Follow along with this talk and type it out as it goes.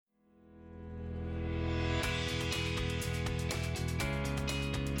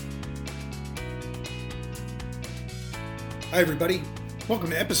Hi, everybody. Welcome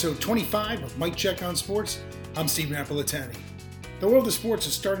to episode 25 of Mike Check on Sports. I'm Steve Napolitani. The world of sports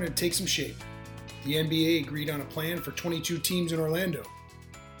is starting to take some shape. The NBA agreed on a plan for 22 teams in Orlando.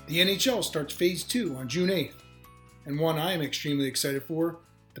 The NHL starts Phase 2 on June 8th. And one I am extremely excited for,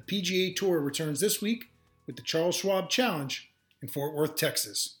 the PGA Tour returns this week with the Charles Schwab Challenge in Fort Worth,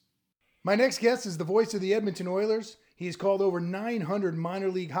 Texas. My next guest is the voice of the Edmonton Oilers. He has called over 900 minor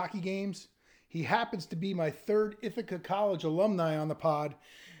league hockey games. He happens to be my third Ithaca College alumni on the pod,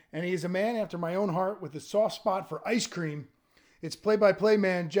 and he is a man after my own heart with a soft spot for ice cream. It's play-by-play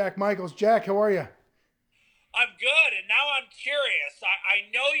man Jack Michaels. Jack, how are you? I'm good, and now I'm curious.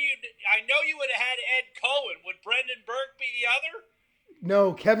 I know you would have had Ed Cohen. Would Brendan Burke be the other?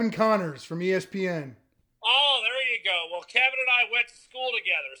 No, Kevin Connors from ESPN. Oh, there you go. Well, Kevin and I went to school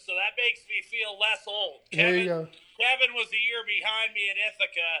together, so that makes me feel less old. There you go. Kevin was a year behind me at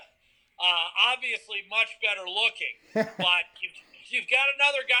Ithaca. Obviously much better looking, but you've got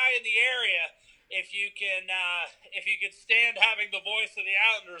another guy in the area. If you can stand having the voice of the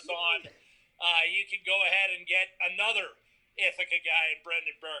Islanders on, you can go ahead and get another Ithaca guy in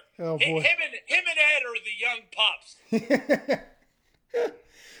Brendan Burke. Oh boy, him and Ed are the young pups.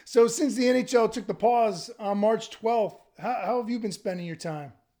 So since the NHL took the pause on March 12th, how have you been spending your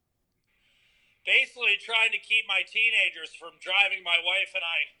time? Basically trying to keep my teenagers from driving my wife and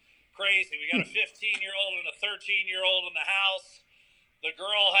I crazy. We got a 15-year-old and a 13-year-old in the house. The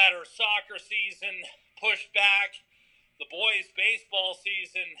girl had her soccer season pushed back. The boys' baseball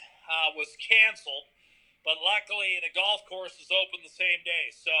season was canceled, but luckily the golf course is open the same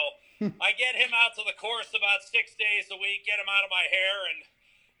day. So I get him out to the course about 6 days a week, get him out of my hair, and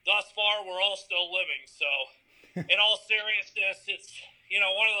thus far we're all still living. So in all seriousness, it's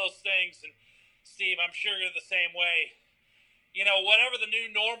one of those things, and Steve, I'm sure you're the same way. Whatever the new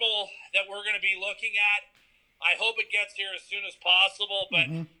normal that we're going to be looking at, I hope it gets here as soon as possible.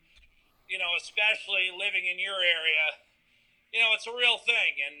 But, especially living in your area, it's a real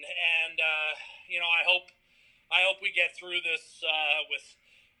thing. And I hope we get through this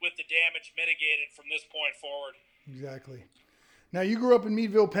with the damage mitigated from this point forward. Exactly. Now, you grew up in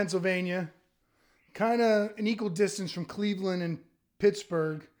Meadville, Pennsylvania, kind of an equal distance from Cleveland and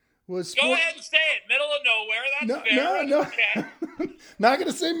Pittsburgh. Go ahead and say it. Middle of nowhere. That's fair. No. Okay. Not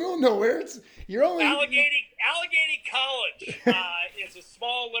going to say middle of nowhere. You're only Allegheny College is a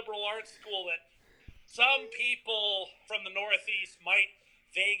small liberal arts school that some people from the Northeast might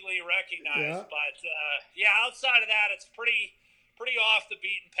vaguely recognize. Yeah. But outside of that, it's pretty off the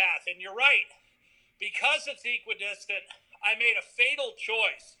beaten path. And you're right. Because it's equidistant, I made a fatal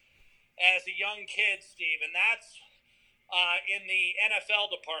choice as a young kid, Steve, and that's in the NFL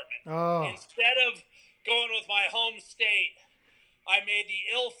department. Oh. Instead of going with my home state, I made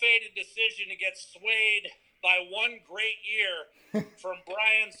the ill-fated decision to get swayed by one great year from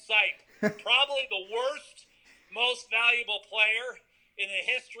Brian Sipe, probably the worst, most valuable player in the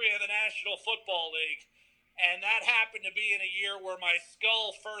history of the National Football League. And that happened to be in a year where my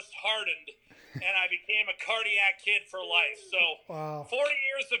skull first hardened and I became a cardiac kid for life. So wow. 40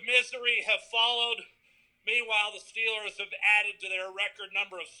 years of misery have followed. Meanwhile, the Steelers have added to their record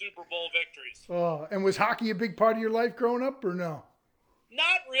number of Super Bowl victories. Oh, and was hockey a big part of your life growing up or no?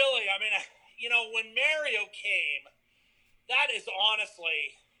 Not really. I mean, when Mario came, that is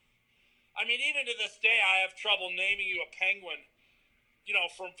honestly, even to this day, I have trouble naming you a Penguin,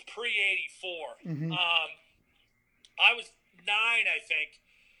 from pre-'84. Mm-hmm. I was 9, I think,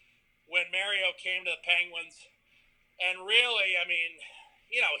 when Mario came to the Penguins. And really,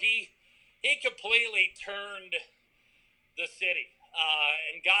 he completely turned the city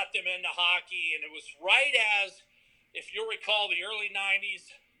and got them into hockey. And it was right as, if you'll recall, the early 90s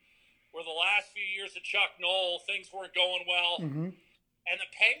were the last few years of Chuck Noll. Things weren't going well. Mm-hmm. And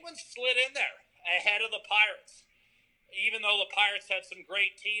the Penguins slid in there ahead of the Pirates, even though the Pirates had some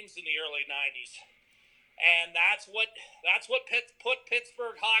great teams in the early 90s. And that's what put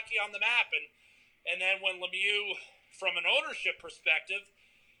Pittsburgh hockey on the map. And then when Lemieux, from an ownership perspective,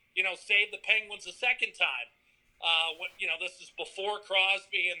 saved the Penguins a second time. This is before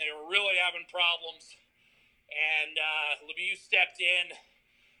Crosby, and they were really having problems. And Lemieux stepped in,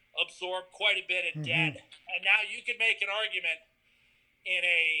 absorbed quite a bit of debt. And now you could make an argument in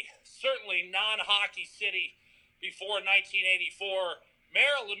a certainly non-hockey city before 1984,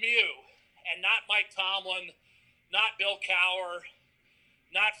 Mario Lemieux, and not Mike Tomlin, not Bill Cowher,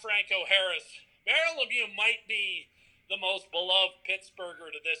 not Franco Harris, Mario Lemieux might be the most beloved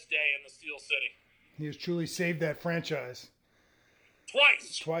Pittsburgher to this day in the Steel City. He has truly saved that franchise.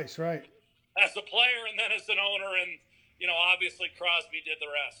 Twice, right. As a player and then as an owner, and obviously Crosby did the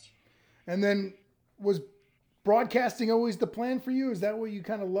rest. And then was broadcasting always the plan for you? Is that what you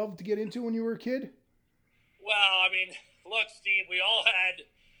kind of loved to get into when you were a kid? Well, I mean, look, Steve, we all had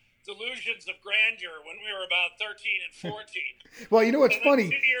delusions of grandeur when we were about 13 and 14. Well, you know what's funny?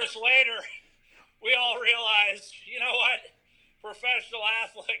 2 years later, we all realized, you know what? Professional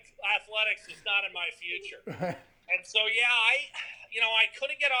athletics is not in my future. And so, yeah, I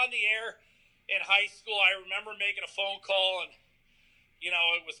couldn't get on the air in high school. I remember making a phone call, and,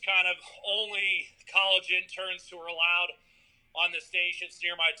 it was kind of only college interns who were allowed on the stations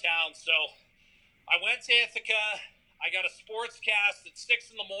near my town. So I went to Ithaca. I got a sportscast at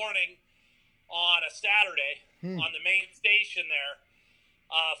 6 in the morning on a Saturday on the main station there,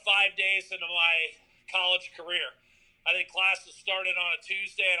 5 days into my college career. I think classes started on a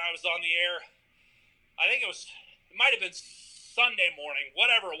Tuesday, and I was on the air. I think it might have been Sunday morning,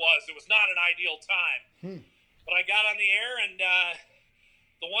 whatever it was. It was not an ideal time. But I got on the air, and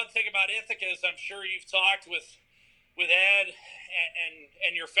the one thing about Ithaca is I'm sure you've talked with Ed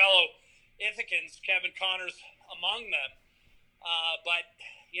and your fellow Ithacans, Kevin Connors among them. But,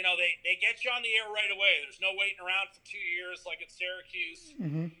 they get you on the air right away. There's no waiting around for 2 years like at Syracuse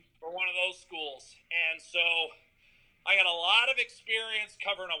or one of those schools. And so I got a lot of experience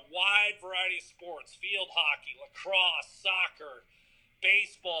covering a wide variety of sports: field hockey, lacrosse, soccer,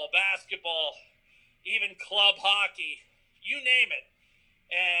 baseball, basketball, even club hockey, you name it.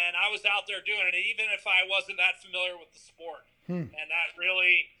 And I was out there doing it, even if I wasn't that familiar with the sport. And that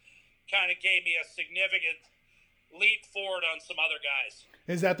really kind of gave me a significant leap forward on some other guys.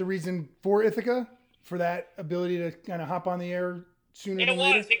 Is that the reason for Ithaca? For that ability to kind of hop on the air sooner than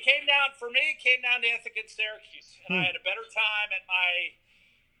later? It came down to Ithaca and Syracuse. And I had a better time at my,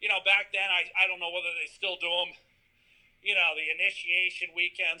 back then, I don't know whether they still do them, the initiation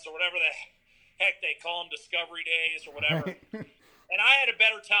weekends or whatever the heck they call them, discovery days or whatever. And I had a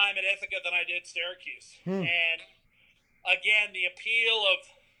better time at Ithaca than I did Syracuse. And again, the appeal of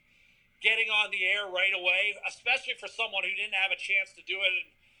getting on the air right away, especially for someone who didn't have a chance to do it in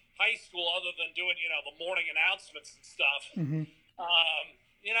high school other than doing, the morning announcements and stuff,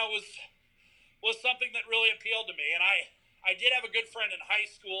 was something that really appealed to me. And I did have a good friend in high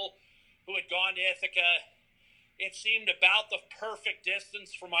school who had gone to Ithaca. It seemed about the perfect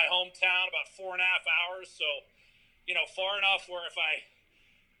distance from my hometown, about 4.5 hours. So, far enough where if I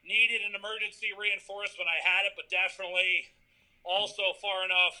needed an emergency reinforcement, I had it, but definitely also far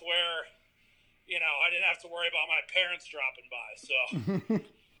enough where, I didn't have to worry about my parents dropping by. So,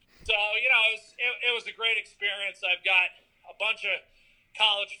 it was a great experience. I've got a bunch of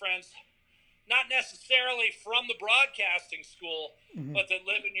college friends, not necessarily from the broadcasting school, but that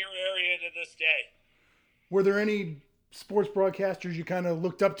live in your area to this day. Were there any sports broadcasters you kind of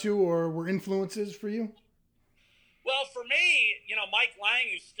looked up to or were influences for you? Well, for me, Mike Lang,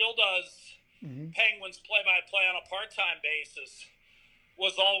 who still does Penguins play-by-play on a part-time basis,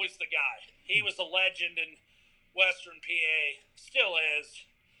 was always the guy. He was a legend in Western PA, still is.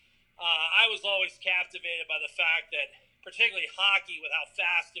 I was always captivated by the fact that, particularly hockey, with how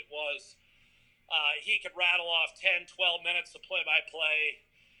fast it was, he could rattle off 10, 12 minutes of play-by-play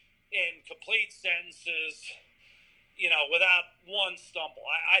in complete sentences, without one stumble.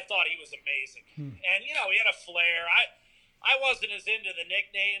 I thought he was amazing. And, he had a flair. I wasn't as into the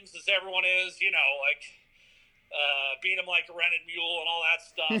nicknames as everyone is, beat him like a rented mule and all that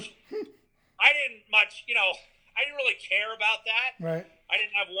stuff. I didn't really care about that. Right. I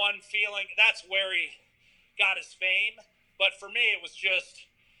didn't have one feeling. That's where he got his fame. But for me, it was just,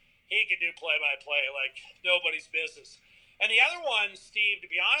 he could do play-by-play like nobody's business. And the other one, Steve, to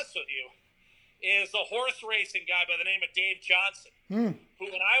be honest with you, is a horse racing guy by the name of Dave Johnson, who,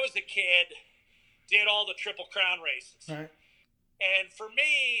 when I was a kid, did all the Triple Crown races. Right. And for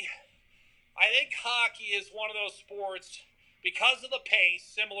me, I think hockey is one of those sports, because of the pace,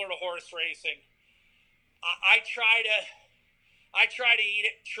 similar to horse racing, I try to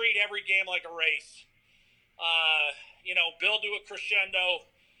treat every game like a race. Build to a crescendo,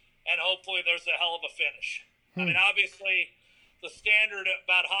 and hopefully there's a hell of a finish. I mean, obviously, the standard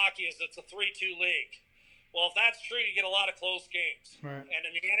about hockey is it's a 3-2 league. Well, if that's true, you get a lot of close games. Right. And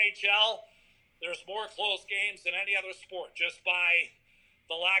in the NHL, there's more close games than any other sport, just by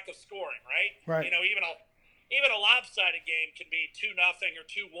the lack of scoring, right? Right. Even a lopsided game can be 2-0 or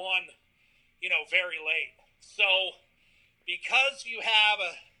 2-1, very late. So because you have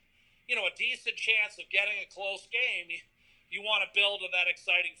a decent chance of getting a close game, you want to build to that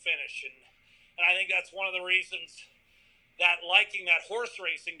exciting finish. And I think that's one of the reasons that liking that horse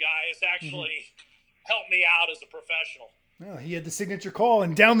racing guy has actually helped me out as a professional. Well, he had the signature call,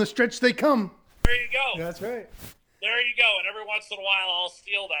 and down the stretch they come. There you go. That's right. There you go. And every once in a while, I'll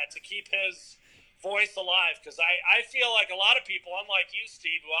steal that to keep his voice alive, because I feel like a lot of people, unlike you,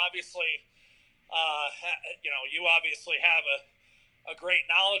 Steve, who obviously, you obviously have a great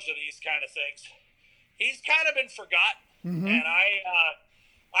knowledge of these kind of things. He's kind of been forgotten, and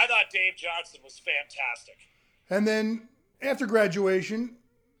I thought Dave Johnson was fantastic. And then after graduation,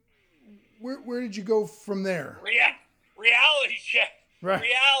 where did you go from there? Reality check. Right.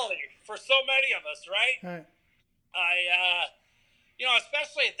 Reality for so many of us, right? Right.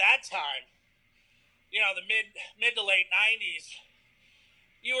 Especially at that time, the mid to late 90s,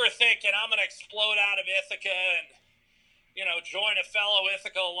 you were thinking, I'm going to explode out of Ithaca and, join a fellow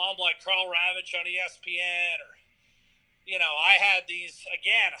Ithaca alum like Carl Ravitch on ESPN. Or, I had these,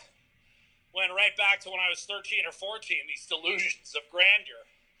 again, went right back to when I was 13 or 14, these delusions of grandeur.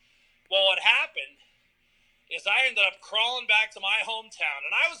 Well, what happened is I ended up crawling back to my hometown.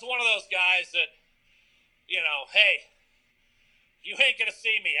 And I was one of those guys that, hey, you ain't going to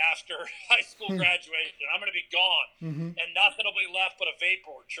see me after high school graduation. I'm going to be gone, and nothing will be left but a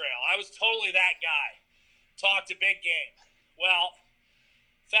vapor trail. I was totally that guy. Talked a big game. Well,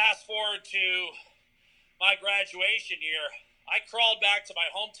 fast forward to my graduation year, I crawled back to my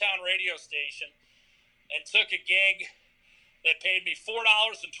hometown radio station and took a gig that paid me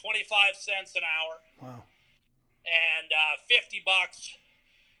 $4.25 an hour. Wow. And $50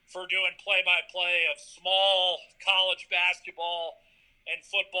 for doing play-by-play of small college basketball and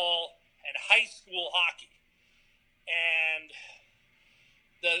football and high school hockey. And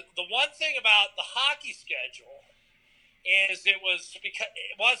the one thing about the hockey schedule is it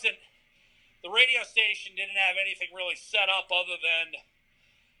wasn't, the radio station didn't have anything really set up other than,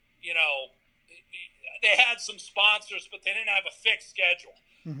 they had some sponsors, but they didn't have a fixed schedule.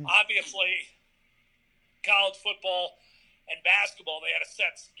 Obviously, college football and basketball, they had a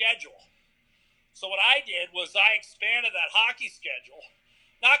set schedule. So what I did was I expanded that hockey schedule,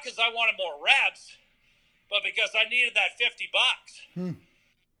 not because I wanted more reps, but because I needed that $50.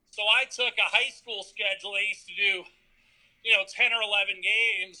 So I took a high school schedule. They used to do, 10 or 11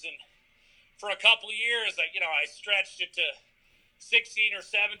 games, and for a couple of years, I stretched it to 16 or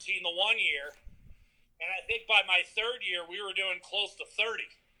 17 the one year, and I think by my third year, we were doing close to 30.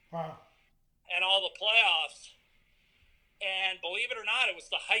 Wow. And all the playoffs. And believe it or not, it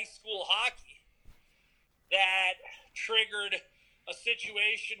was the high school hockey that triggered a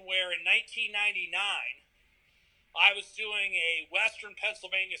situation where in 1999, I was doing a Western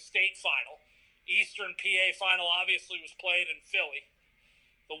Pennsylvania state final. Eastern PA final obviously was played in Philly.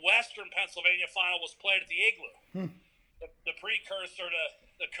 The Western Pennsylvania final was played at the Igloo, the precursor to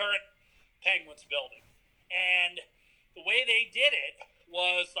the current Penguins building. And the way they did it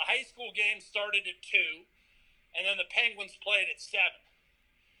was the high school game started at 2, and then the Penguins played at 7.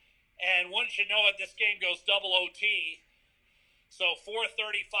 And once you know it, this game goes double OT. So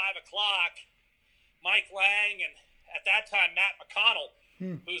 4:30, 5 o'clock, Mike Lang and at that time Matt McConnell,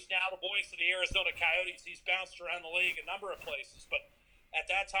 who's now the voice of the Arizona Coyotes. He's bounced around the league a number of places, but at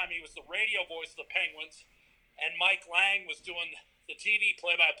that time he was the radio voice of the Penguins, and Mike Lang was doing the TV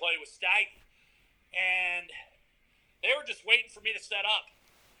play-by-play with Staggy. And they were just waiting for me to set up.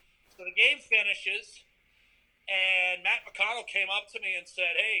 So the game finishes, and Matt McConnell came up to me and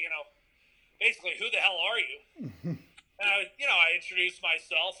said, hey, basically, who the hell are you? And I introduced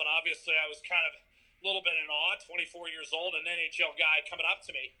myself, and obviously I was kind of a little bit in awe, 24 years old, an NHL guy coming up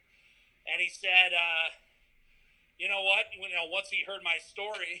to me. And he said, you know what? Once he heard my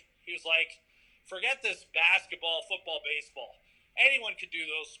story, he was like, forget this basketball, football, baseball. Anyone could do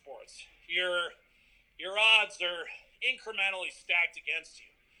those sports. Your odds are incrementally stacked against you.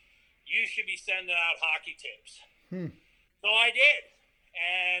 You should be sending out hockey tapes. So I did.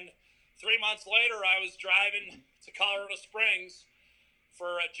 And 3 months later, I was driving to Colorado Springs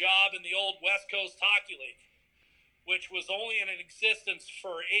for a job in the old West Coast Hockey League, which was only in existence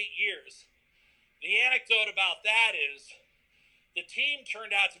for 8 years. The anecdote about that is the team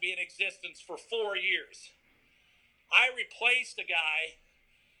turned out to be in existence for 4 years. I replaced a guy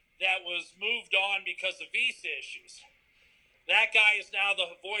that was moved on because of visa issues. That guy is now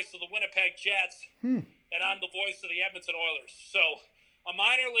the voice of the Winnipeg Jets, and I'm the voice of the Edmonton Oilers. So a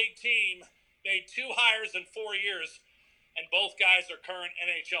minor league team made 2 hires in 4 years, and both guys are current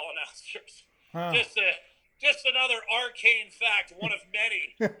NHL announcers. Wow. Just another arcane fact, one of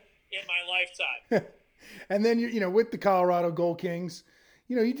many in my lifetime. And then, with the Colorado Gold Kings,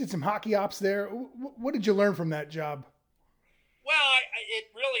 you did some hockey ops there. What did you learn from that job? Well,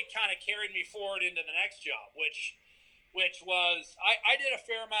 it really kind of carried me forward into the next job, which was I did a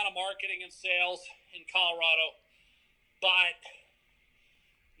fair amount of marketing and sales in Colorado, but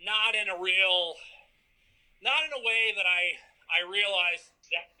not in a way that I realized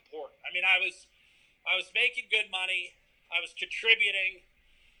that important. I mean, I was I was making good money. I was contributing,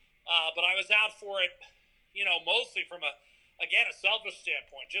 but I was out for it, mostly from a selfish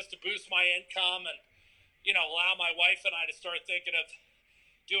standpoint, just to boost my income and, allow my wife and I to start thinking of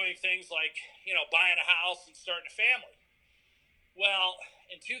doing things like, buying a house and starting a family. Well,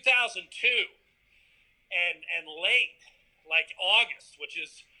 in 2002 and late, like August, which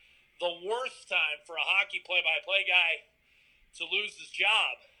is the worst time for a hockey play-by-play guy to lose his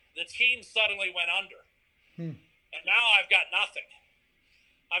job, the team suddenly went under. And now I've got nothing.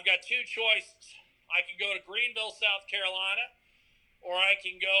 I've got two choices. I can go to Greenville, South Carolina, or I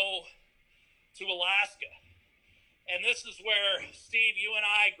can go to Alaska. And this is where, Steve, you and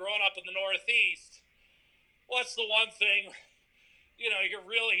I, growing up in the Northeast, what's the one thing, you're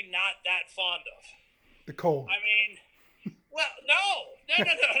really not that fond of? The cold. I mean, well, no.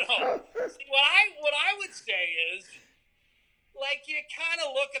 See, what I would say is, like, you kind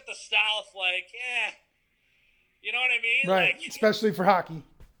of look at the South like, you know what I mean? Right, like, especially for hockey.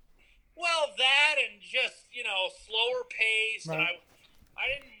 Well, that and just, slower pace. Right. And I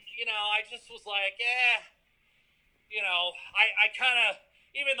didn't, I just was like, I kind of,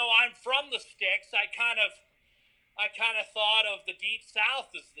 even though I'm from the sticks, I kind of thought of the Deep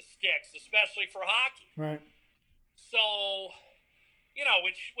South as the sticks, especially for hockey. Right. So,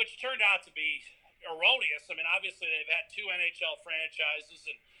 which turned out to be erroneous. I mean, obviously they've had two NHL franchises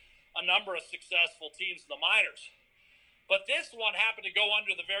and a number of successful teams in the minors. But this one happened to go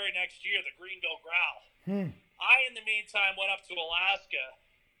under the very next year, the Greenville Growl. I, in the meantime, went up to Alaska,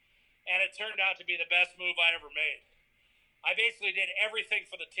 and it turned out to be the best move I ever made. I basically did everything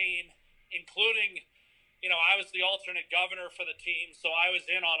for the team, including, I was the alternate governor for the team, so I was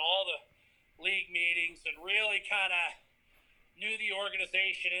in on all the league meetings and really kind of knew the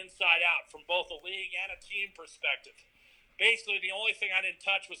organization inside out from both a league and a team perspective. Basically, the only thing I didn't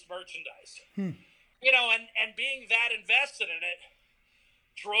touch was merchandise. And being that invested in it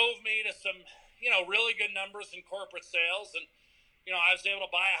drove me to some, really good numbers in corporate sales. And, I was able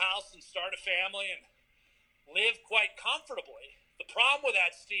to buy a house and start a family and live quite comfortably. The problem with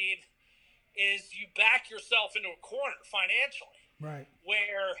that, Steve, is you back yourself into a corner financially. Right.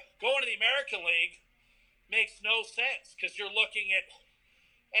 Where going to the American League makes no sense because you're looking at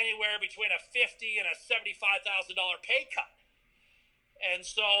anywhere between a $50,000 and a $75,000 pay cut. And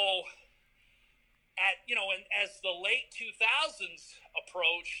so as the late 2000s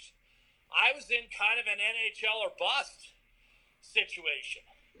approached, I was in kind of an NHL or bust situation.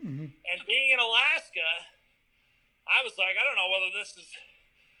 And being in Alaska, I was like, I don't know whether this is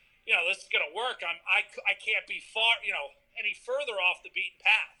going to work. I can't be far, any further off the beaten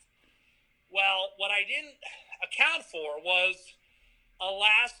path. Well, what I didn't account for was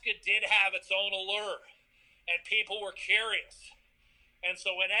Alaska did have its own allure, and people were curious. And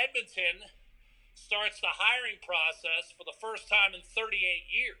so when Edmonton starts the hiring process for the first time in 38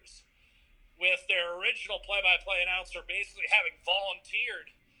 years, with their original play-by-play announcer basically having volunteered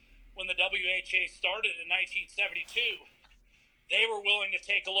when the WHA started in 1972, they were willing to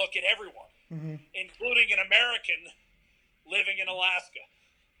take a look at everyone, including an American living in Alaska.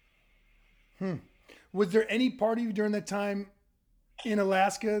 Was there any part of you during that time in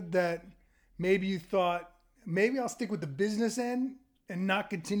Alaska that maybe you thought, maybe I'll stick with the business end and not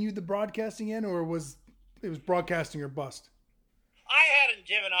continue the broadcasting end, or it was broadcasting or bust? I hadn't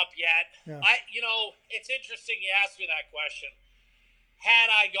given up yet. Yeah. It's interesting you asked me that question.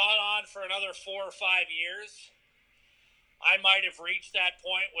 Had I gone on for another 4 or 5 years, I might have reached that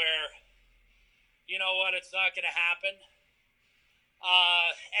point where, you know what, it's not going to happen.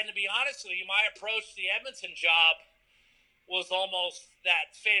 And to be honest with you, my approach to the Edmonton job was almost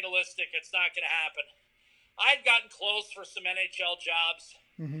that fatalistic, it's not going to happen. I'd gotten close for some NHL jobs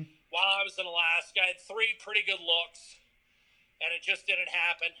while I was in Alaska. I had 3 pretty good looks, and it just didn't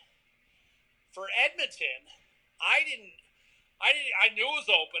happen. For Edmonton, I knew it was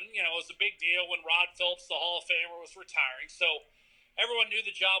open. It was a big deal when Rod Phillips, the Hall of Famer, was retiring. So everyone knew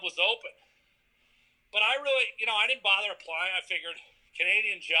the job was open. But I really, I didn't bother applying. I figured,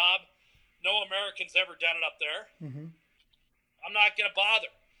 Canadian job, no Americans ever done it up there. I'm not going to bother.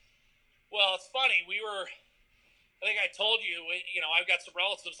 Well, it's funny. I think I told you, I've got some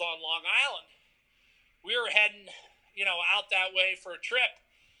relatives on Long Island. We were heading, out that way for a trip.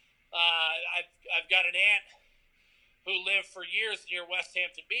 I've got an aunt who lived for years near West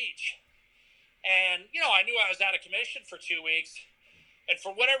Hampton Beach. And, I knew I was out of commission for 2 weeks. And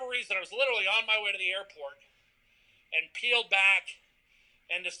for whatever reason, I was literally on my way to the airport and peeled back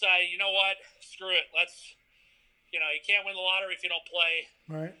and decided, you know what, screw it. You can't win the lottery if you don't play.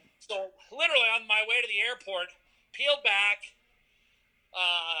 Right. So literally on my way to the airport, peeled back,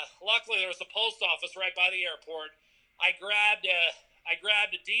 Luckily, there was a post office right by the airport. I grabbed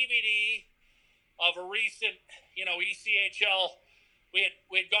a DVD of a recent, ECHL. We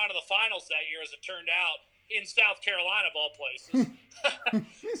had gone to the finals that year, as it turned out, in South Carolina, of all places.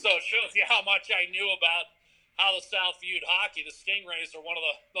 So it shows you how much I knew about how the South viewed hockey. The Stingrays are one of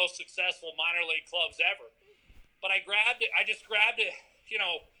the most successful minor league clubs ever. But I just grabbed it,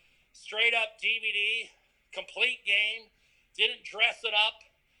 straight up DVD, complete game, didn't dress it up,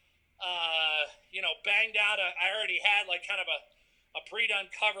 banged out. I already had like kind of a pre-done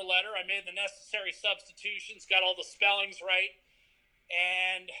cover letter. I made the necessary substitutions, got all the spellings right,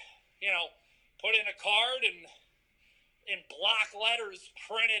 and, put in a card and in block letters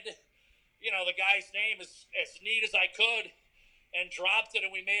printed, the guy's name as neat as I could, and dropped it, and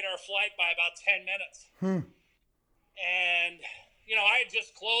we made our flight by about 10 minutes. And, I had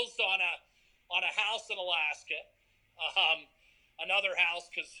just closed on a house in Alaska, another house,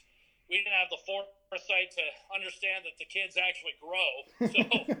 because we didn't have the foresight to understand that the kids actually grow. So,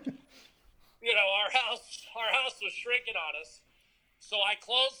 our house was shrinking on us. So I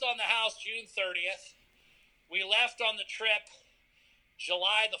closed on the house June 30th. We left on the trip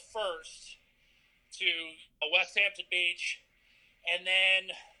July the 1st to West Hampton Beach. And then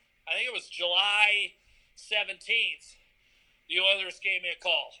I think it was July 17th, the Oilers gave me a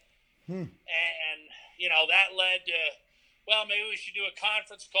call. And, that led to, well, maybe we should do a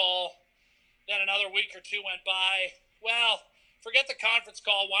conference call. Then another week or two went by. Well, forget the conference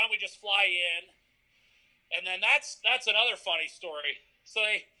call. Why don't we just fly in? And then that's another funny story. So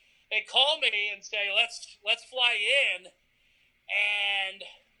they call me and say, let's fly in. And,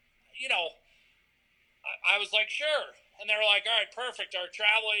 I was like, sure. And they were like, all right, perfect. Our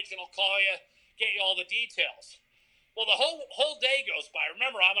travel agent will call you, get you all the details. Well, the whole day goes by.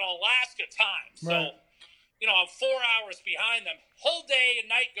 Remember, I'm in Alaska time. So, right. I'm 4 hours behind them. Whole day and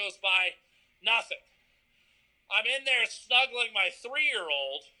night goes by, nothing. I'm in there snuggling my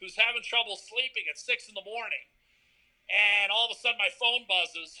 3-year-old who's having trouble sleeping at 6 a.m. And all of a sudden my phone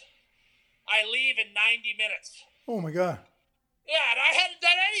buzzes. I leave in 90 minutes. Oh, my God. Yeah, and I hadn't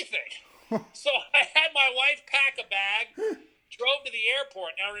done anything. So I had my wife pack a bag, drove to the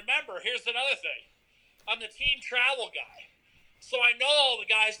airport. Now remember, here's another thing. I'm the team travel guy. So I know all the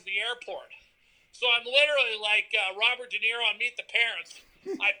guys at the airport. So I'm literally like Robert De Niro on Meet the Parents.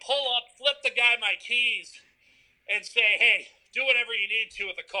 I pull up, flip the guy my keys, and say, hey, do whatever you need to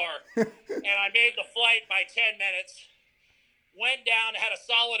with the car. And I made the flight by 10 minutes. Went down, had a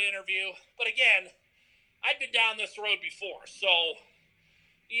solid interview. But again, I'd been down this road before. So,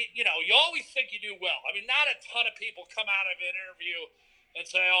 you always think you do well. I mean, not a ton of people come out of an interview and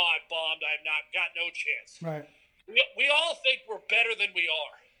say, oh, I bombed. I've got no chance. Right. We all think we're better than we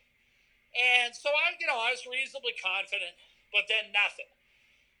are. And so I was reasonably confident, but then nothing.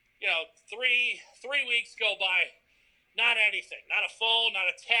 3 weeks go by, not anything, not a phone, not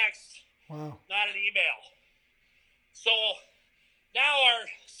a text, wow, not an email. So now our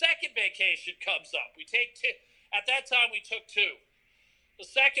second vacation comes up. We take at that time we took 2. The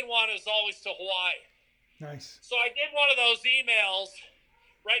second one is always to Hawaii. Nice. So I did one of those emails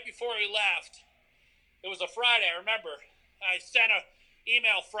right before we left. It was a Friday, I remember. I sent an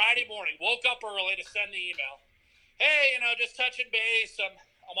email Friday morning, woke up early to send the email. Hey, just touching base.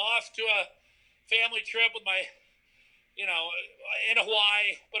 I'm off to a family trip with my, in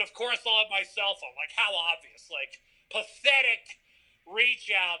Hawaii. But of course I'll have my cell phone. Like, how obvious? Like, pathetic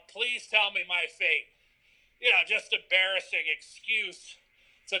reach out. Please tell me my fate. Just embarrassing excuse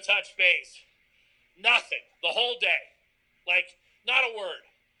to touch base. Nothing. The whole day. Like, not a word.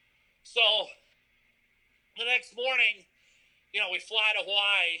 So the next morning, we fly to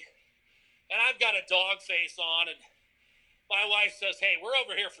Hawaii, and I've got a dog face on, and my wife says, hey, we're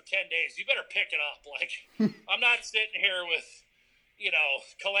over here for 10 days. You better pick it up. Like, I'm not sitting here with,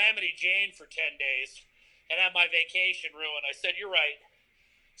 Calamity Jane for 10 days and have my vacation ruined. I said, you're right.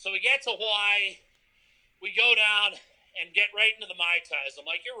 So we get to Hawaii. We go down and get right into the Mai Tais. I'm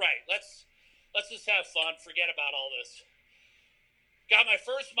like, you're right. Let's just have fun. Forget about all this. Got my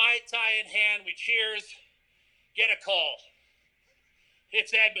first Mai Tai in hand. We cheers. Get a call.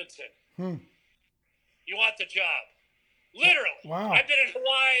 It's Edmonton. You want the job. Literally. Wow. I've been in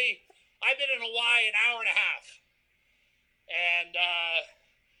Hawaii an hour and a half. And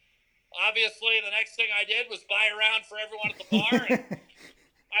obviously the next thing I did was buy a round for everyone at the bar. And,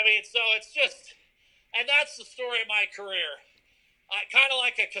 so it's just, and that's the story of my career. Kind of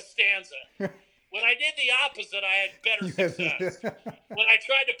like a Costanza. When I did the opposite, I had better success. When I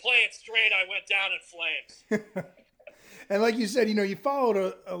tried to play it straight, I went down in flames. And like you said, you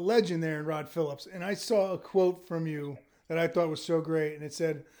followed a legend there in Rod Phillips. And I saw a quote from you that I thought was so great. And it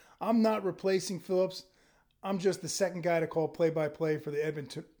said, I'm not replacing Phillips. I'm just the second guy to call play-by-play for the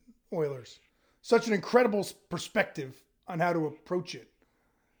Edmonton Oilers. Such an incredible perspective on how to approach it.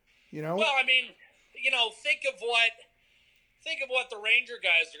 You know? Well, I mean, think of what the Ranger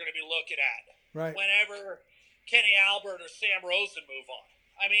guys are going to be looking at whenever Kenny Albert or Sam Rosen move on.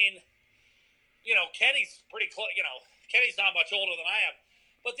 I mean, Kenny's pretty close. Kenny's not much older than I am,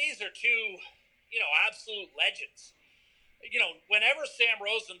 but these are two, absolute legends. Whenever Sam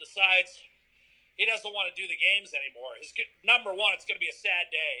Rosen decides he doesn't want to do the games anymore, number one, it's going to be a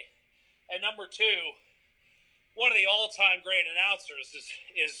sad day, and number two, one of the all-time great announcers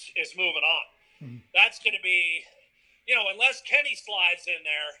is moving on. Mm-hmm. That's going to be, unless Kenny slides in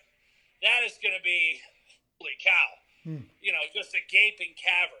there, that is going to be, holy cow, just a gaping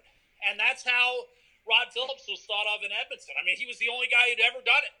cavern. And that's how Rod Phillips was thought of in Edmonton. I mean, he was the only guy who'd ever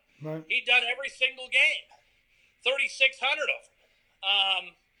done it. Right. He'd done every single game, 3,600 of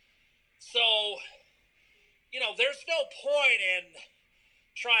them. So, there's no point in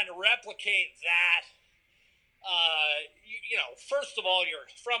trying to replicate that. First of all, you're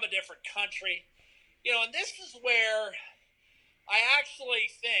from a different country, and this is where I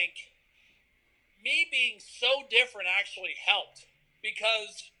actually think me being so different actually helped,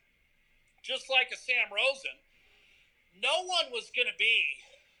 because just like a Sam Rosen, no one was going to be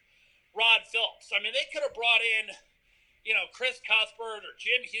Rod Phillips. I mean, they could have brought in, Chris Cuthbert or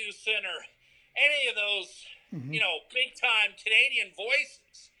Jim Houston or any of those, big-time Canadian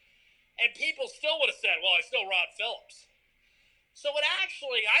voices, and people still would have said, well, I still Rod Phillips. So it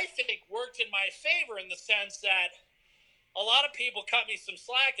actually, I think, worked in my favor in the sense that a lot of people cut me some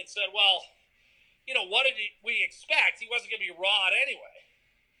slack and said, well, what did we expect? He wasn't going to be Rod anyway.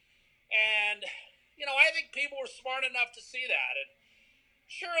 And, I think people were smart enough to see that. And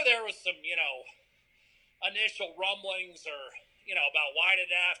sure, there was some, initial rumblings or, about why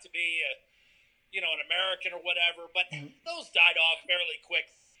did it have to be, an American or whatever. But those died off fairly quick.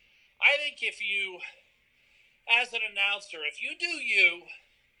 I think if you, as an announcer, if you do you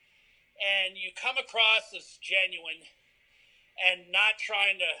and you come across as genuine and not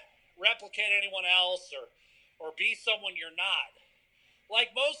trying to replicate anyone else or be someone you're not,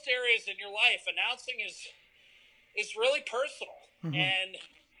 like most areas in your life, announcing is really personal. Mm-hmm. And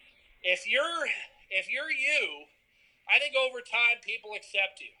if you're you, I think over time people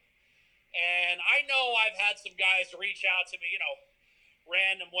accept you. And I know I've had some guys reach out to me,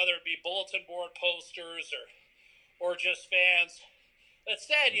 random, whether it be bulletin board posters or just fans, that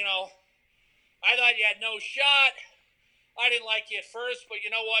said, I thought you had no shot. I didn't like you at first, but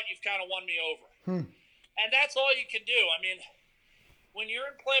you know what? You've kind of won me over. And that's all you can do. I mean, when you're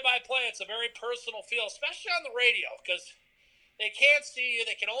in play-by-play, it's a very personal feel, especially on the radio, because they can't see you.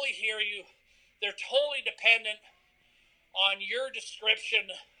 They can only hear you. They're totally dependent on your description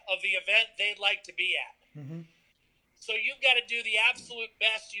of the event they'd like to be at. Mm-hmm. So you've got to do the absolute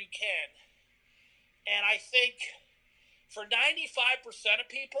best you can. And I think for 95% of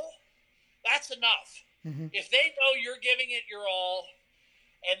people, that's enough. Mm-hmm. If they know you're giving it your all,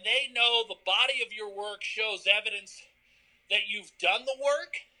 and they know the body of your work shows evidence that you've done the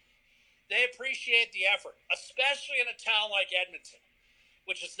work, they appreciate the effort, especially in a town like Edmonton,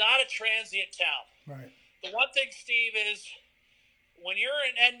 which is not a transient town. Right. The one thing, Steve, is when you're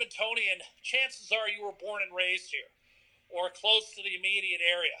an Edmontonian, chances are you were born and raised here or close to the immediate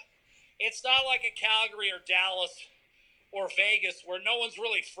area. It's not like a Calgary or Dallas or Vegas where no one's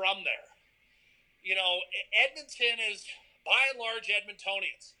really from there. Edmonton is, by and large,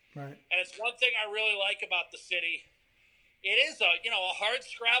 Edmontonians. Right. And it's one thing I really like about the city. It is a hard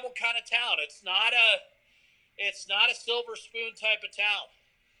scrabble kind of town. It's not a silver spoon type of town.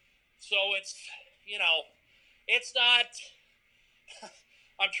 So it's not,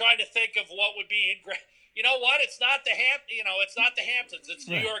 I'm trying to think of what would be, you know what? It's not the Hamptons. It's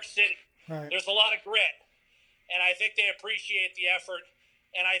New York City. Right. There's a lot of grit. And I think they appreciate the effort.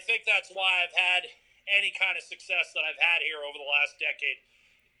 And I think that's why I've had any kind of success that I've had here over the last decade,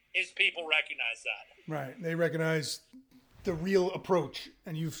 is people recognize that. Right. They recognize the real approach,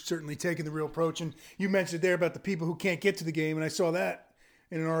 and you've certainly taken the real approach. And you mentioned there about the people who can't get to the game, and I saw that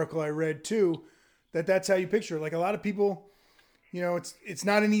in an article I read too, that's how you picture it. Like a lot of people, it's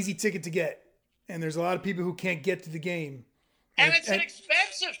not an easy ticket to get, and there's a lot of people who can't get to the game. And it's an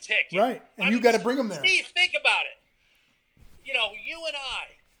expensive ticket. Right. And you got to bring them there. Steve, think about it. You and I,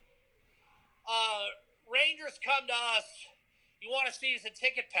 Rangers come to us, you want a season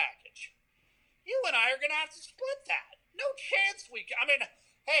ticket package. You and I are going to have to split that. No chance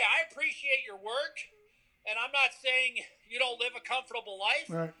hey, I appreciate your work, and I'm not saying you don't live a comfortable life,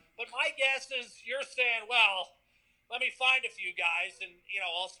 right. But my guess is you're saying, well, let me find a few guys and,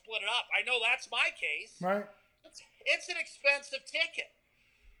 I'll split it up. I know that's my case. Right. It's an expensive ticket.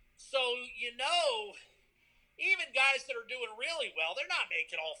 So, even guys that are doing really well, they're not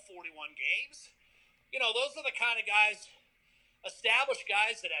making all 41 games. Those are the kind of guys, established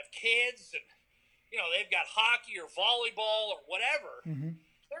guys that have kids and, they've got hockey or volleyball or whatever. Mm-hmm.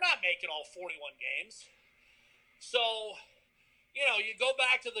 They're not making all 41 games. So, you go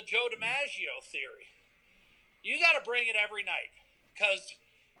back to the Joe DiMaggio theory. You got to bring it every night because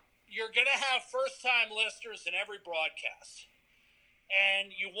you're going to have first-time listeners in every broadcast.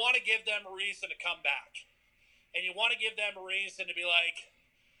 And you want to give them a reason to come back. And you want to give them a reason to be like,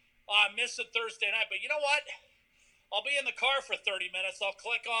 I'm missing Thursday night, but you know what? I'll be in the car for 30 minutes. I'll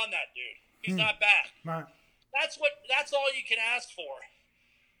click on that dude. He's not bad. Right. That's all you can ask for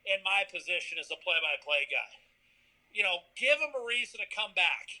in my position as a play-by-play guy. Give them a reason to come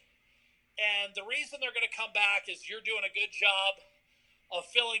back. And the reason they're going to come back is you're doing a good job of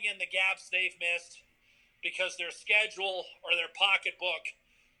filling in the gaps they've missed because their schedule or their pocketbook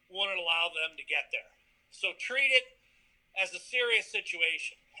wouldn't allow them to get there. So treat it as a serious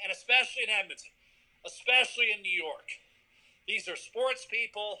situation, and especially in Edmonton, especially in New York. These are sports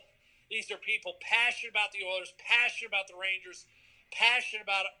people. These are people passionate about the Oilers, passionate about the Rangers, passionate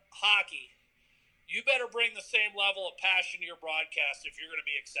about hockey. You better bring the same level of passion to your broadcast if you're going to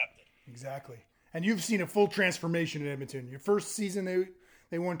be accepted. Exactly. And you've seen a full transformation in Edmonton. Your first season,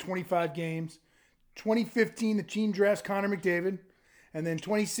 they won 25 games. 2015, the team drafts Connor McDavid. And then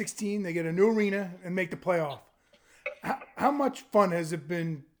 2016, they get a new arena and make the playoff. How much fun has it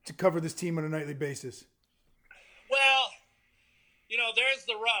been to cover this team on a nightly basis? Well, there's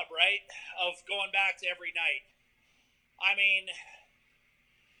the rub, right, of going back to every night. I mean,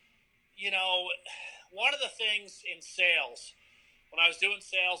 one of the things in sales, when I was doing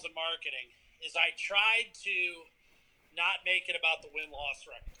sales and marketing, is I tried to not make it about the win-loss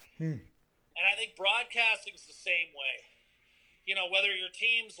record. And I think broadcasting is the same way. Whether your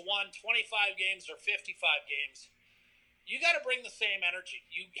team's won 25 games or 55 games, you got to bring the same energy.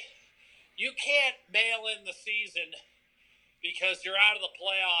 You can't mail in the season because you're out of the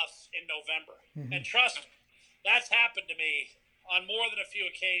playoffs in November. Mm-hmm. And trust me, that's happened to me on more than a few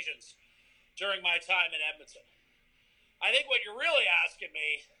occasions during my time in Edmonton. I think what you're really asking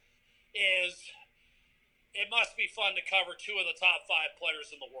me is it must be fun to cover two of the top 5 players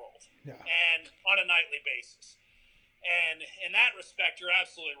in the world, and on a nightly basis. And in that respect, you're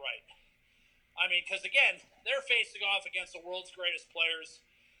absolutely right. I mean, because again, they're facing off against the world's greatest players.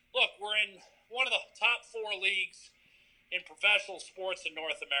 Look, we're in one of the top 4 leagues in professional sports in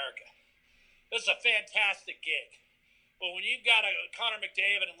North America. This is a fantastic gig. But when you've got a Connor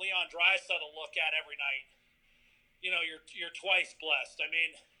McDavid and Leon Draisaitl to look at every night, you're twice blessed. I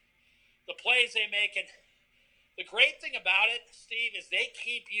mean, the plays they make, and the great thing about it, Steve, is they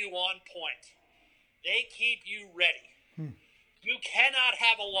keep you on point. They keep you ready. You cannot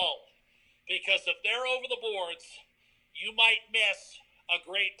have a lull, because if they're over the boards, you might miss a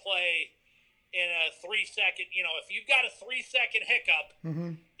great play in a 3-second. If you've got a 3-second hiccup,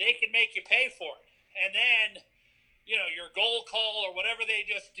 they can make you pay for it. And then, your goal call or whatever they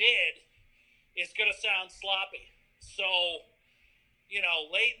just did is going to sound sloppy. So,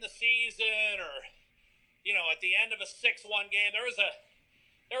 late in the season or, at the end of a 6-1 game, there was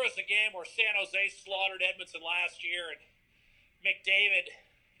a game where San Jose slaughtered Edmonton last year, and McDavid,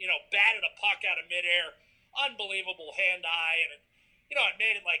 batted a puck out of midair, unbelievable hand-eye, and it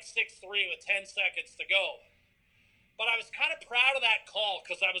made it like 6-3 with 10 seconds to go. But I was kind of proud of that call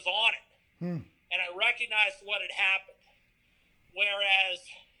because I was on it, and I recognized what had happened. Whereas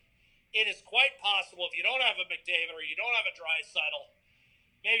it is quite possible if you don't have a McDavid or you don't have a Draisaitl,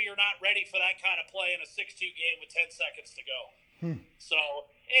 maybe you're not ready for that kind of play in a 6-2 game with 10 seconds to go. So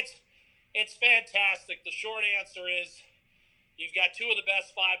it's fantastic. The short answer is you've got 2 of the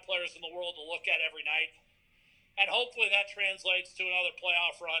best 5 players in the world to look at every night. And hopefully that translates to another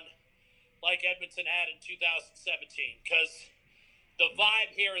playoff run like Edmonton had in 2017, because the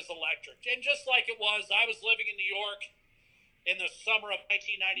vibe here is electric. And just like it was, I was living in New York in the summer of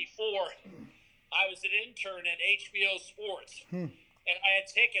 1994. I was an intern at HBO Sports, and I had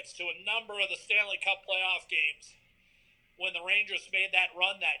tickets to a number of the Stanley Cup playoff games when the Rangers made that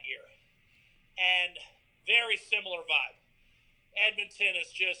run that year. And very similar vibe. Edmonton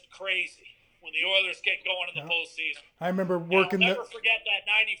is just crazy when the Oilers get going in the postseason. I remember working. I'll never forget that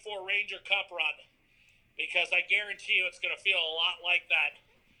 94 Ranger Cup run, because I guarantee you it's going to feel a lot like that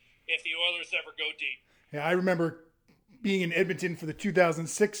if the Oilers ever go deep. Yeah, I remember being in Edmonton for the 2006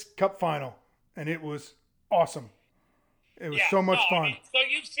 Cup Final, and it was awesome. It was so much fun. So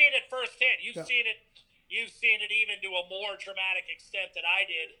you've seen it firsthand. You've seen it you've seen it even to a more dramatic extent than I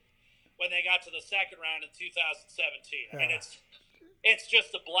did when they got to the second round in 2017. I mean, it's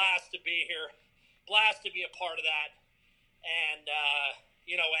just a blast to be here, blast to be a part of that. And,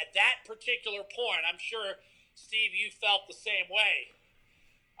 at that particular point, I'm sure, Steve, you felt the same way.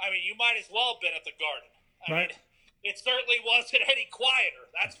 I mean, you might as well have been at the Garden. I mean, it certainly wasn't any quieter,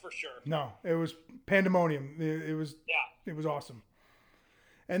 that's for sure. No, it was pandemonium. It was awesome.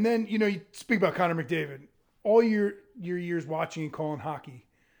 And then, you speak about Connor McDavid. All your years watching and calling hockey,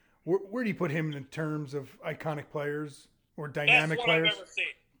 where do you put him in terms of iconic players or dynamic players? Best one I've ever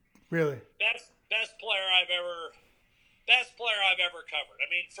seen. Really? Best player I've ever covered. I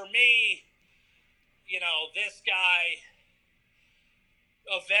mean, for me, this guy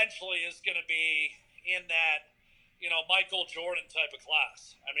eventually is going to be in that, Michael Jordan type of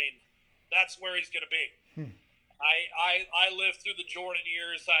class. I mean, that's where he's going to be. I lived through the Jordan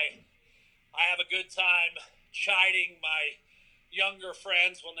years. I have a good time chiding my younger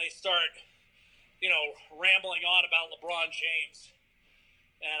friends when they start, rambling on about LeBron James.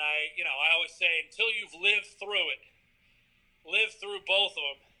 And I always say, until you've lived through both of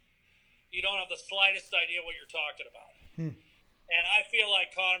them, you don't have the slightest idea what you're talking about. And I feel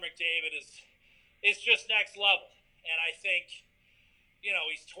like Connor McDavid is just next level. And I think,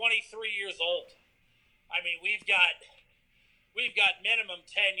 he's 23 years old. I mean, we've got minimum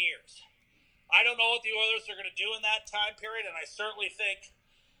 10 years. I don't know what the Oilers are going to do in that time period, and I certainly think,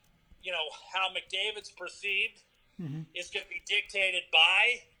 how McDavid's perceived is going to be dictated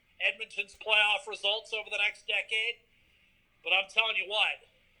by Edmonton's playoff results over the next decade. But I'm telling you what,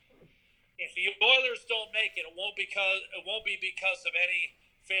 if the Oilers don't make it, it won't be because of any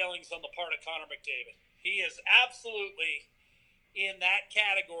failings on the part of Connor McDavid. He is absolutely in that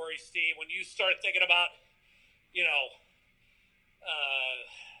category, Steve, when you start thinking about,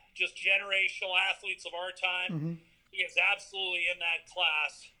 just generational athletes of our time. He is absolutely in that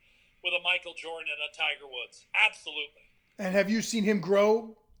class with a Michael Jordan and a Tiger Woods. Absolutely. And have you seen him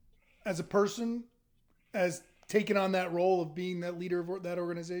grow as a person, as taking on that role of being that leader of that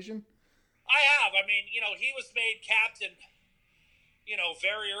organization? I have. I mean, he was made captain,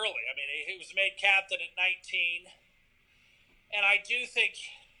 very early. I mean, he was made captain at 19. And I do think,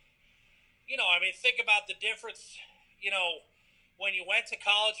 think about the difference, when you went to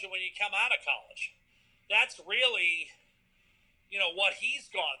college and when you come out of college. That's really, what he's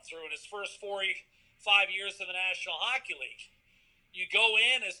gone through in his first 5 years in the National Hockey League. You go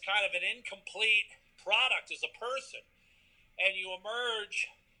in as kind of an incomplete product as a person, and you emerge,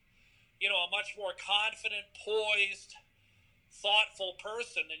 a much more confident, poised, thoughtful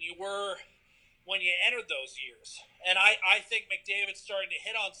person than you were when you entered those years. And I think McDavid's starting to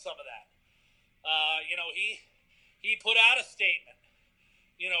hit on some of that. He put out a statement,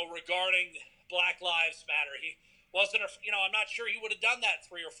 regarding Black Lives Matter. He wasn't, I'm not sure he would have done that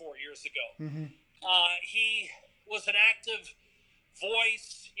 3 or 4 years ago. He was an active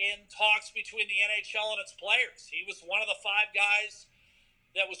voice in talks between the NHL and its players. He was one of the 5 guys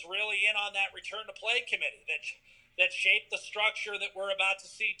that was really in on that return to play committee that shaped the structure that we're about to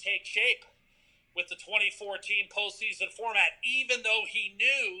see take shape with the 2014 postseason format, even though he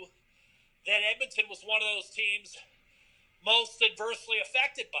knew that Edmonton was one of those teams most adversely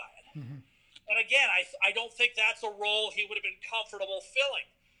affected by it. And again, I don't think that's a role he would have been comfortable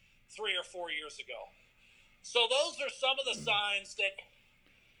filling 3 or 4 years ago. So those are some of the signs that,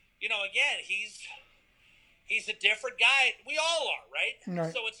 again, he's a different guy. We all are, right?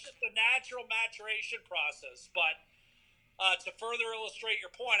 So it's just a natural maturation process. But to further illustrate your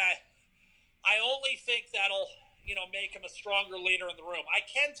point, I only think that'll, make him a stronger leader in the room. I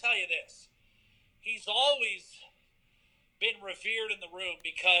can tell you this. He's always been revered in the room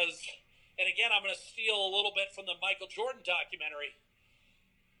because, and again, I'm going to steal a little bit from the Michael Jordan documentary.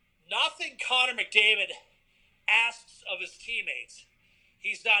 Nothing Connor McDavid asks of his teammates,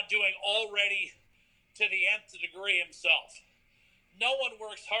 he's not doing already to the nth degree himself. No one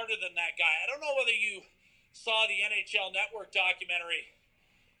works harder than that guy. I don't know whether you saw the NHL Network documentary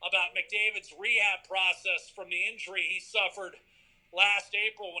about McDavid's rehab process from the injury he suffered last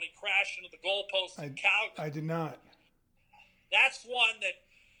April when he crashed into the goalpost in Calgary. I did not. That's one that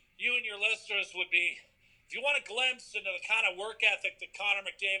you and your listeners would be, if you want a glimpse into the kind of work ethic that Connor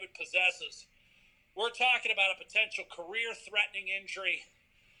McDavid possesses, we're talking about a potential career-threatening injury.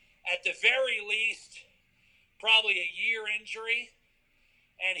 At the very least, probably a year injury,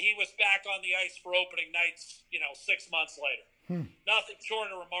 and he was back on the ice for opening nights, 6 months later. Nothing short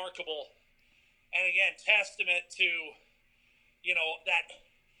of remarkable. And again, testament to,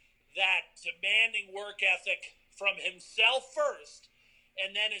 that demanding work ethic from himself first,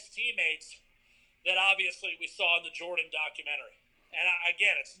 and then his teammates, that obviously we saw in the Jordan documentary. And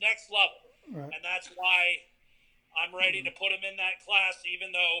again, it's next level. Right. And that's why I'm ready to put him in that class,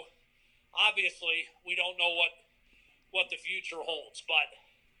 even though obviously we don't know what the future holds. But,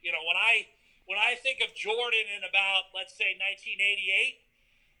 you know, when I think of Jordan in about, let's say, 1988,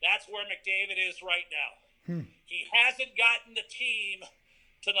 that's where McDavid is right now. He hasn't gotten the team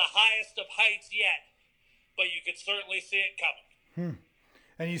to the highest of heights yet, but you could certainly see it coming.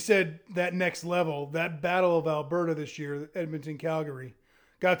 And you said that next level, that Battle of Alberta this year, Edmonton-Calgary,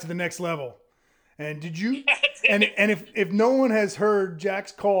 got to the next level. And did you? And if no one has heard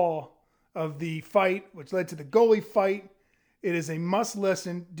Jack's call of the fight, which led to the goalie fight, it is a must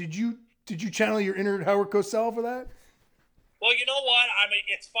listen. Did you channel your inner Howard Cosell for that? Well, you know what?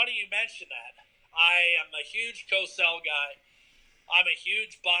 It's funny you mentioned that. I am a huge Cosell guy. I'm a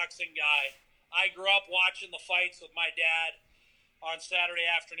huge boxing guy. I grew up watching the fights with my dad on Saturday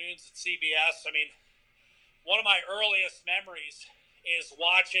afternoons at CBS. I mean, one of my earliest memories is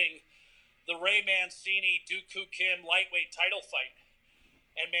watching the Ray Mancini Dooku Kim lightweight title fight.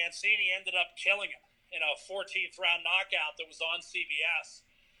 And Mancini ended up killing him in a 14th round knockout that was on CBS.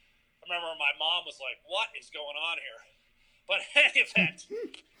 I remember my mom was like, "What is going on here?" But in any event,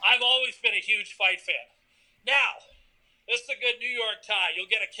 I've always been a huge fight fan. Now, this is a good New York tie. You'll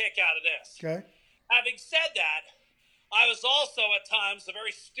get a kick out of this. Okay. Having said that, I was also at times a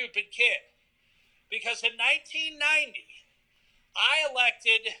very stupid kid. Because in 1990, I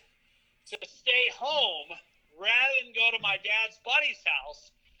elected to stay home rather than go to my dad's buddy's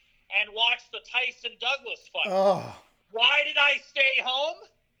house and watch the Tyson Douglas fight. Oh. Why did I stay home?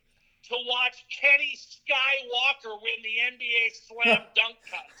 To watch Kenny Skywalker win the NBA Slam Dunk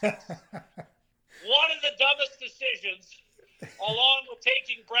Contest. One of the dumbest decisions, along with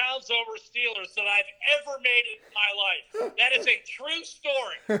taking Browns over Steelers, that I've ever made in my life. That is a true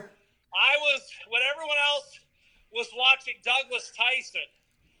story. When everyone else was watching Douglas Tyson,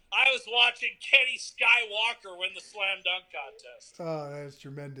 I was watching Kenny Skywalker win the Slam Dunk Contest. Oh, that's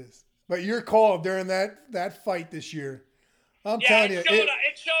tremendous. But your call during that fight this year, I'm telling you.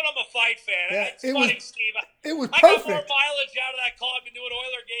 It showed I'm a fight fan. Yeah, it's funny, Steve. It was I perfect. got more mileage out of that call. I've been doing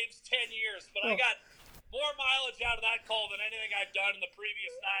Oiler games 10 years, but I got more mileage out of that call than anything I've done in the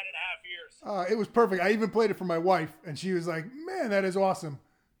previous 9.5 years. It was perfect. I even played it for my wife, and she was like, "Man, that is awesome."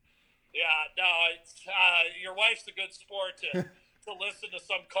 Yeah, no, it's your wife's a good sport to listen to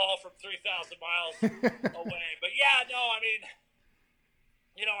some call from 3,000 miles away. But yeah, no, I mean,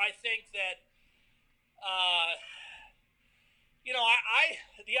 you know, I think that. You know,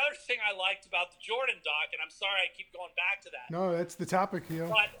 the other thing I liked about the Jordan doc, and I'm sorry I keep going back to that. No, that's the topic, you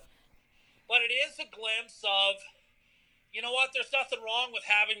know. But it is a glimpse of, you know what, there's nothing wrong with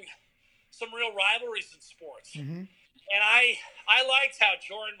having some real rivalries in sports. Mm-hmm. And I liked how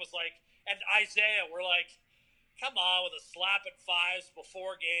Jordan was like, and Isaiah were like, come on with a slapping fives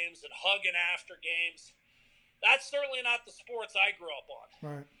before games and hugging after games. That's certainly not the sports I grew up on.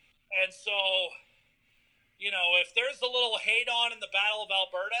 Right. And so, you know, if there's a little hate on in the Battle of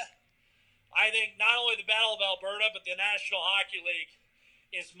Alberta, I think not only the Battle of Alberta, but the National Hockey League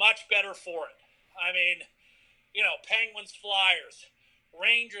is much better for it. I mean, you know, Penguins, Flyers,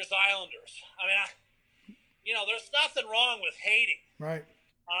 Rangers, Islanders. I mean, you know, there's nothing wrong with hating. Right.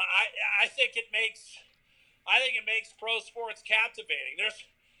 I think it makes pro sports captivating. There's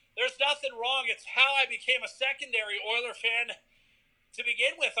nothing wrong. It's how I became a secondary Oiler fan to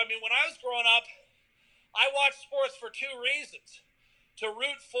begin with. I mean, when I was growing up, I watched sports for two reasons: to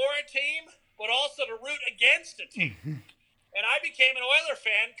root for a team, but also to root against a team. And I became an Oiler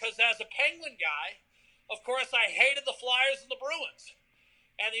fan because as a Penguin guy, of course, I hated the Flyers and the Bruins.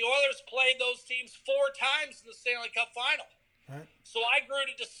 And the Oilers played those teams 4 times in the Stanley Cup final. Right. So I grew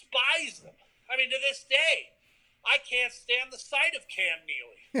to despise them. I mean, to this day, I can't stand the sight of Cam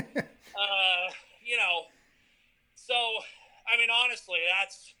Neely. You know, so, I mean, honestly,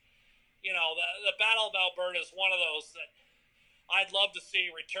 that's, you know, the Battle of Alberta is one of those that I'd love to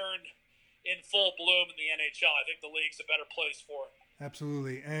see returned in full bloom in the NHL. I think the league's a better place for it.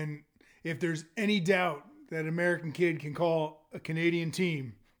 Absolutely. And if there's any doubt that an American kid can call a Canadian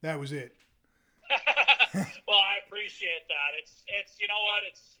team, that was it. Well, I appreciate that. It's you know what?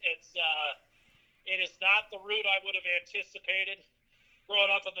 It is not the route I would have anticipated. Growing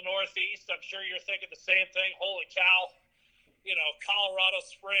up in the Northeast, I'm sure you're thinking the same thing. Holy cow. You know, Colorado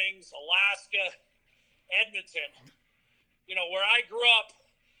Springs, Alaska, Edmonton. You know, where I grew up,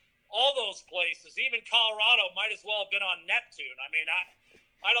 all those places, even Colorado, might as well have been on Neptune. I mean,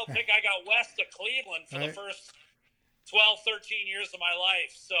 I don't think I got west of Cleveland for the first 12, 13 years of my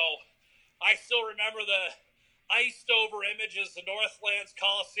life. So I still remember the iced over images of Northlands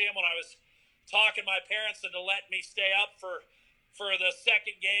Coliseum when I was talking my parents into letting me stay up for the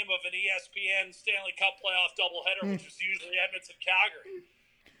second game of an ESPN Stanley Cup playoff doubleheader, which was usually Edmonton-Calgary.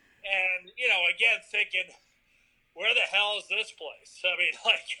 And, again, thinking, where the hell is this place? I mean,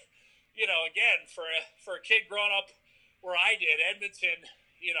 again, for a kid growing up where I did, Edmonton,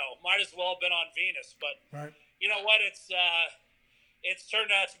 might as well have been on Venus. But right. You know what? It's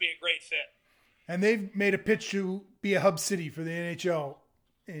turned out to be a great fit. And they've made a pitch to be a hub city for the NHL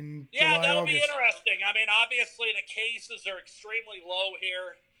in July, that'll August. be interesting. I mean, obviously the cases are extremely low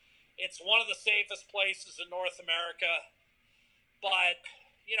here. It's one of the safest places in North America. But,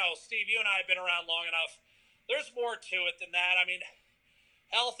 Steve, you and I have been around long enough. There's more to it than that. I mean,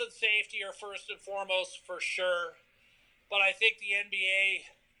 health and safety are first and foremost for sure. But I think the NBA,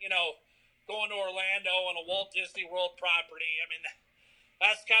 going to Orlando on a Walt Disney World property, I mean,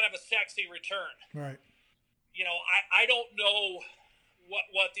 that's kind of a sexy return. Right. I don't know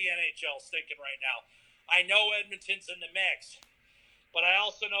what the NHL's thinking right now. I know Edmonton's in the mix, but I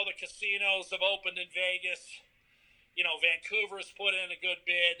also know the casinos have opened in Vegas. Vancouver's put in a good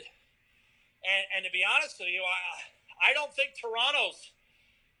bid. And to be honest with you, I don't think Toronto's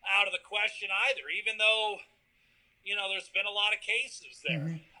out of the question either, even though, there's been a lot of cases there.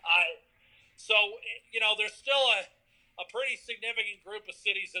 Mm-hmm. There's still a pretty significant group of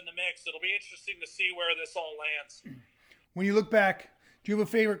cities in the mix. It'll be interesting to see where this all lands. When you look back, do you have a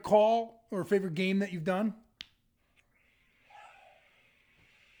favorite call or a favorite game that you've done?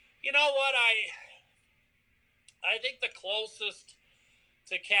 You know what? I think the closest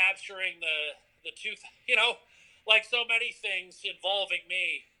to capturing the two, like so many things involving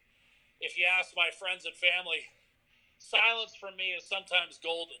me, if you ask my friends and family, silence from me is sometimes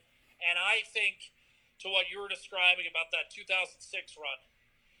golden. And I think to what you were describing about that 2006 run,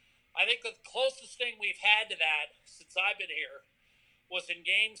 I think the closest thing we've had to that since I've been here was in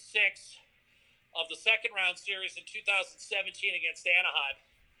Game 6 of the second round series in 2017 against Anaheim.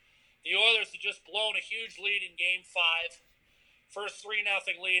 The Oilers had just blown a huge lead in Game 5. First 3-0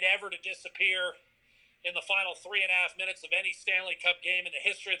 lead ever to disappear in the final 3.5 minutes of any Stanley Cup game in the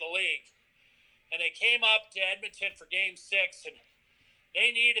history of the league. And they came up to Edmonton for Game 6, and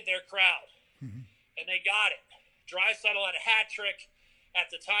they needed their crowd. Mm-hmm. And they got it. Draisaitl had a hat trick at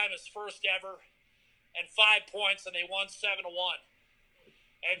the time, his first ever, and 5 points, and they won 7-1.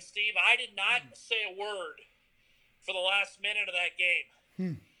 And, Steve, I did not say a word for the last minute of that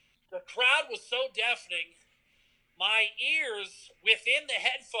game. The crowd was so deafening, my ears within the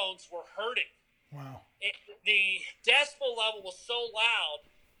headphones were hurting. Wow. The decibel level was so loud.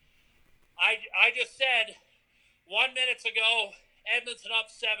 I just said 1 minute ago, Edmonton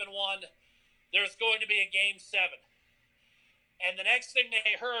up 7-1. There's going to be a Game 7. And the next thing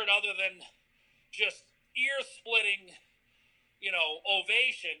they heard, other than just ear-splitting,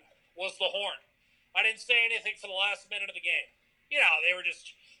 ovation, was the horn. I didn't say anything for the last minute of the game. They were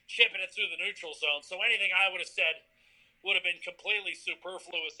just chipping it through the neutral zone. So anything I would have said would have been completely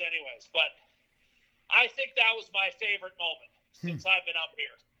superfluous anyways. But I think that was my favorite moment since I've been up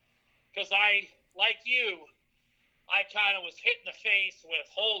here. Because I, like you, I kind of was hit in the face with,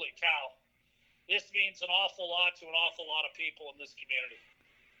 holy cow, this means an awful lot to an awful lot of people in this community.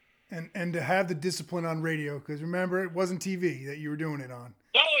 And to have the discipline on radio, because remember, it wasn't TV that you were doing it on.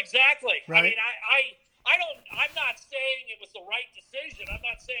 No, exactly. Right? I mean, I'm not saying it was the right decision. I'm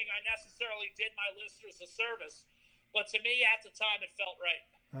not saying I necessarily did my listeners a service. But to me, at the time, it felt right.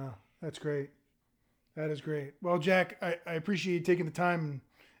 Oh, that's great. That is great. Well, Jack, I appreciate you taking the time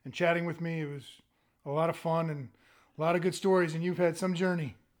and chatting with me. It was a lot of fun and a lot of good stories, and you've had some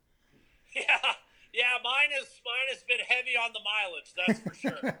journey. Yeah, mine has been heavy on the mileage, that's for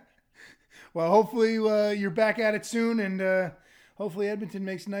sure. Well, hopefully you're back at it soon, and hopefully Edmonton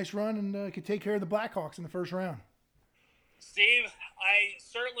makes a nice run and can take care of the Blackhawks in the first round. Steve, I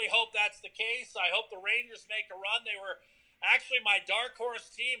certainly hope that's the case. I hope the Rangers make a run. They were actually my dark horse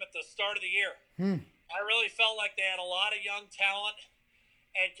team at the start of the year. I really felt like they had a lot of young talent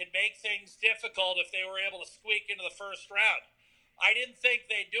and could make things difficult if they were able to squeak into the first round. I didn't think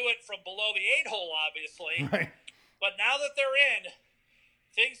they'd do it from below the 8-hole, obviously. Right. But now that they're in,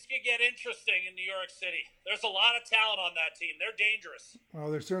 things could get interesting in New York City. There's a lot of talent on that team. They're dangerous.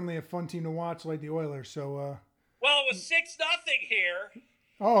 Well, they're certainly a fun team to watch, like the Oilers. So. Well, it was 6-0 here.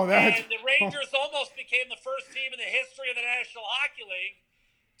 Oh, that's. And the Rangers almost became the first team in the history of the National Hockey League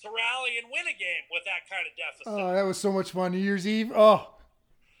to rally and win a game with that kind of deficit. Oh, that was so much fun. New Year's Eve. Oh.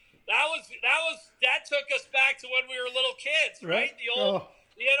 That took us back to when we were little kids, right? The old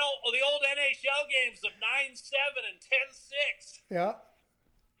NHL games of 9-7 and 10-6. Yeah.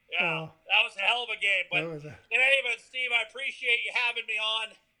 Yeah, that was a hell of a game. But in any event, Steve, I appreciate you having me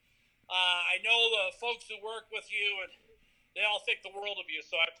on. I know the folks who work with you, and they all think the world of you,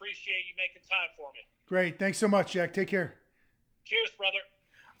 so I appreciate you making time for me. Great. Thanks so much, Jack. Take care. Cheers, brother.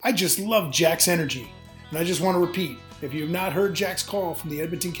 I just love Jack's energy. And I just want to repeat, if you have not heard Jack's call from the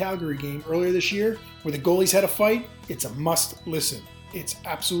Edmonton-Calgary game earlier this year, where the goalies had a fight, it's a must listen. It's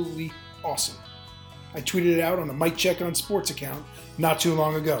absolutely awesome. I tweeted it out on the Mike Check on Sports account not too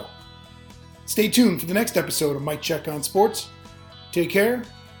long ago. Stay tuned for the next episode of Mike Check on Sports. Take care.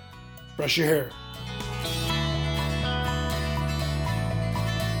 Brush your hair.